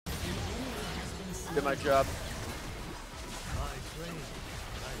Did my job.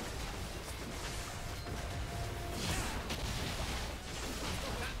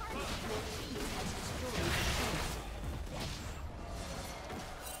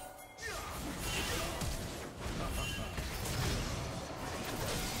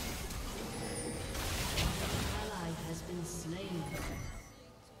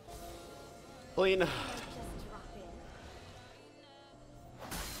 Clean.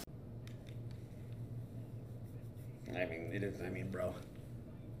 I mean, it is. I mean, bro.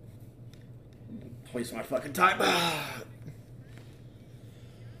 Waste my fucking time.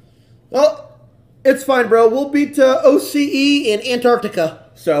 Well, it's fine, bro. We'll beat OCE in Antarctica.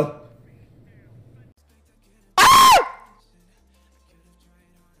 So. I'll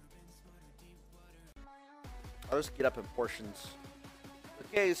just get up in portions.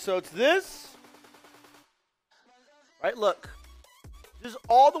 Okay, so it's this. Right, look. This is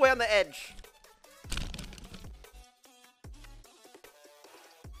all the way on the edge.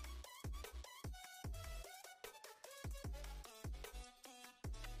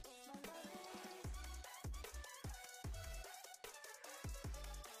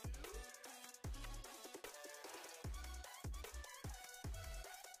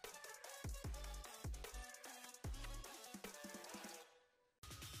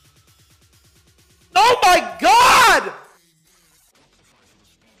 Oh my God!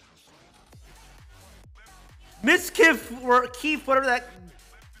 Miss Keith, whatever that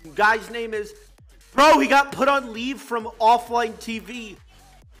guy's name is, bro, he got put on leave from offline TV.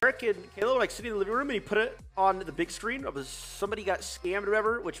 Eric and Kayla were like sitting in the living room and he put it on the big screen. It was somebody got scammed or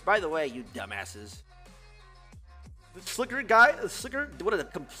whatever, which, by the way, you dumbasses. The Slicker guy, what a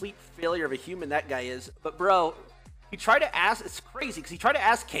complete failure of a human that guy is. But, bro, he tried to ask, it's crazy because he tried to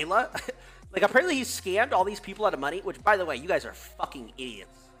ask Kayla. Like, apparently he scammed all these people out of money, which, by the way, you guys are fucking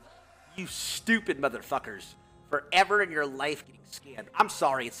idiots. You stupid motherfuckers. Forever in your life getting scammed. I'm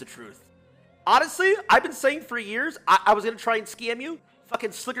sorry, it's the truth. Honestly, I've been saying for years, I was going to try and scam you.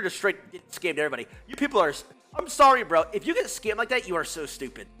 Fucking Slicker just straight scammed everybody. You people are, I'm sorry, bro. If you get scammed like that, you are so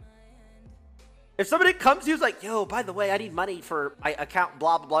stupid. If somebody comes to you and is like, yo, by the way, I need money for my account,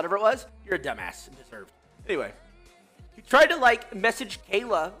 blah, blah, blah, whatever it was, you're a dumbass and deserved. Anyway, he tried to, like, message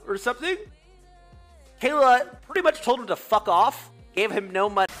Kayla or something. Kayla pretty much told him to fuck off, gave him no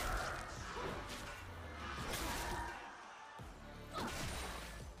money.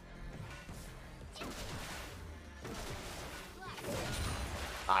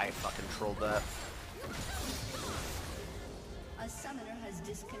 I fucking trolled that. A summoner has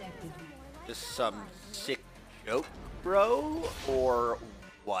disconnected. Just some sick joke, bro, or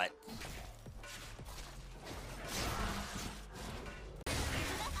what?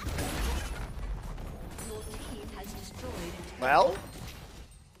 Well,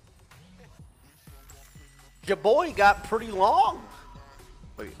 your boy got pretty long.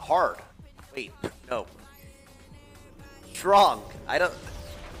 Wait, hard. Wait, no. Strong. I don't.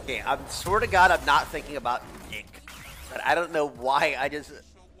 Okay, I'm swear to God, I'm not thinking about dick. But I don't know why. I just.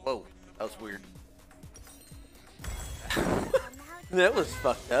 Whoa, that was weird. That was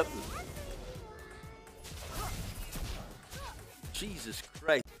fucked up. Jesus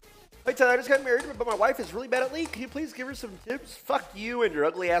Christ. Hey Tyler, I just got married, but my wife is really bad at League. Can you please give her some tips? Fuck you and your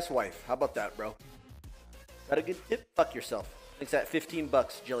ugly ass wife. How about that, bro? Got a good tip? Fuck yourself. Thanks that 15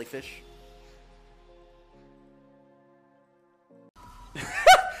 bucks, jellyfish.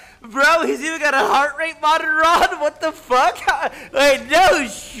 Bro, he's even got a heart rate monitor on? What the fuck? Wait, no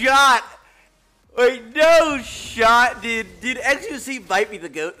shot. Wait, no shot, dude. Did XUC bite me the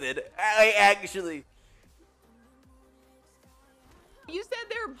goat then? I actually. You said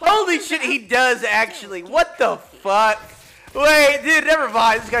they're holy shit, he does actually. What the fuck? Wait, dude, never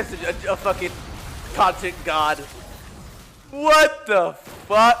mind. This guy's a fucking content god. What the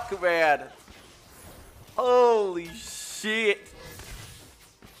fuck, man? Holy shit.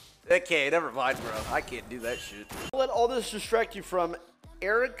 Okay, never mind, bro. I can't do that shit. Let all this distract you from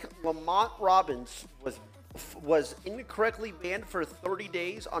Eric Lamont Robbins was incorrectly banned for 30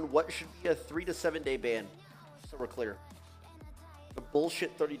 days on what should be a 3 to 7 day ban. So we're clear. The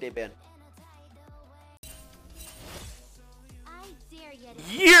bullshit 30-day ban.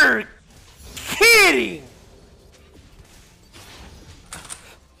 You're kidding!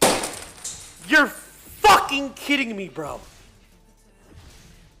 You're fucking kidding me, bro.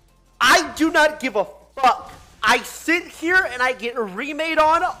 I do not give a fuck. I sit here and I get remade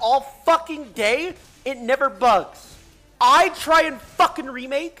on all fucking day. It never bugs. I try and fucking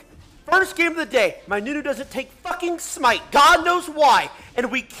remake. First game of the day, my Nunu doesn't take fucking smite. God knows why.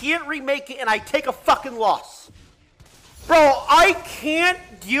 And we can't remake it and I take a fucking loss. Bro, I can't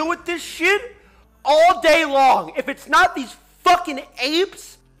deal with this shit. all day long. If it's not these fucking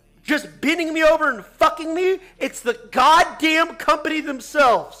apes just bending me over and fucking me, it's the goddamn company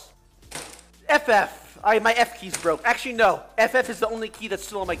themselves. FF. My F key's broke. Actually, no. FF is the only key that's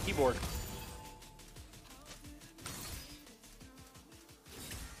still on my keyboard.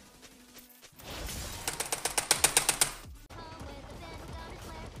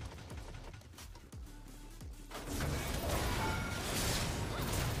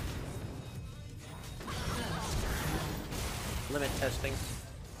 Limit testing.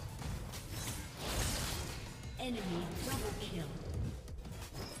 Enemy double kill.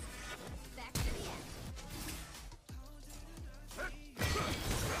 Back to the end.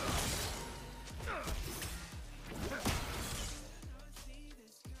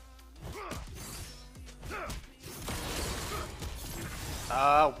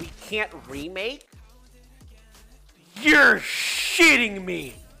 We can't remake? You're shitting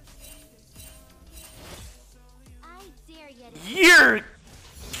me! I dare you to You're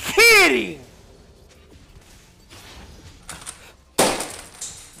kidding!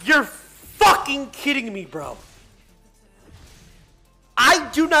 You're fucking kidding me, bro. I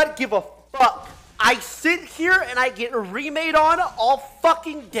do not give a fuck. I sit here and I get remade on all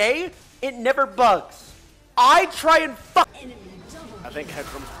fucking day. It never bugs. I try and fuck. Enemy double I think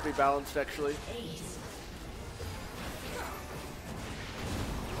Headroom's pretty balanced, actually. ace.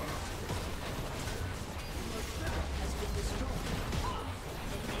 Has been destroyed.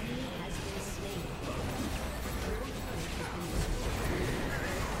 An enemy has been slain. Your turret has been destroyed.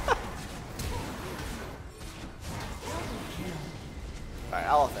 Double kill. Alright,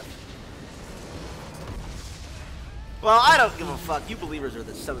 I'll have that. Well, I don't give a fuck. You believers are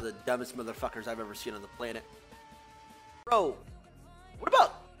some of the dumbest motherfuckers I've ever seen on the planet. Bro, what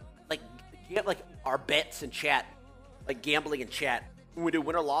about, like our bets in chat? Like gambling in chat. When we do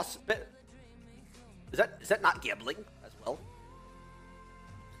win or loss bet? Is that not gambling as well?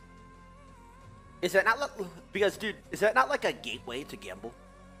 Is that not like, because dude, is that not like a gateway to gamble?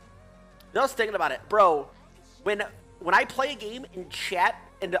 I was thinking about it, bro. When I play a game in chat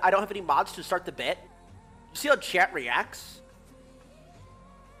and I don't have any mods to start the bet, you see how chat reacts?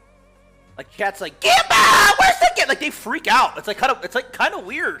 Like chat's like, gamble! Where's the game? Like they freak out. It's like kind of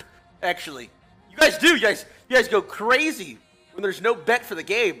weird, actually. You guys do. You guys go crazy when there's no bet for the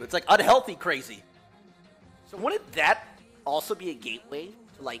game. It's like unhealthy crazy. So wouldn't that also be a gateway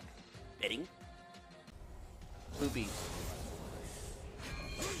to like betting? Boobies.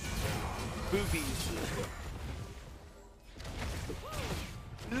 Boobies.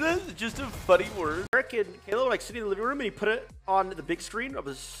 That's just a funny word. Eric and Kayla were like sitting in the living room and he put it on the big screen. It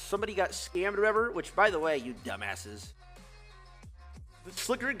was somebody got scammed or whatever, which by the way, you dumbasses. The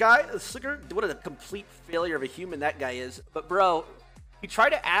Slicker guy, what a complete failure of a human that guy is. But bro, he tried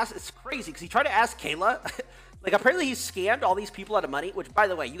to ask, it's crazy because he tried to ask Kayla, like apparently he scammed all these people out of money, which by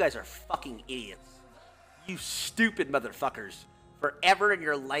the way, you guys are fucking idiots. You stupid motherfuckers. Forever in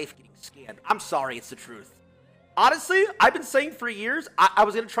your life getting scammed. I'm sorry, it's the truth. Honestly, I've been saying for years, I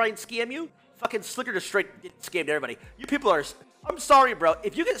was going to try and scam you. Fucking Slicker just straight scammed everybody. You people are, I'm sorry, bro.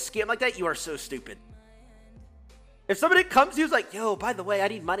 If you get scammed like that, you are so stupid. If somebody comes to you, like, yo, by the way, I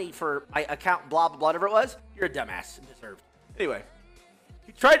need money for my account, blah, blah, blah, whatever it was, you're a dumbass and deserved. Anyway,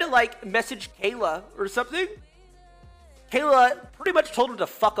 he tried to, like, message Kayla or something. Kayla pretty much told him to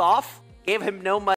fuck off, gave him no money.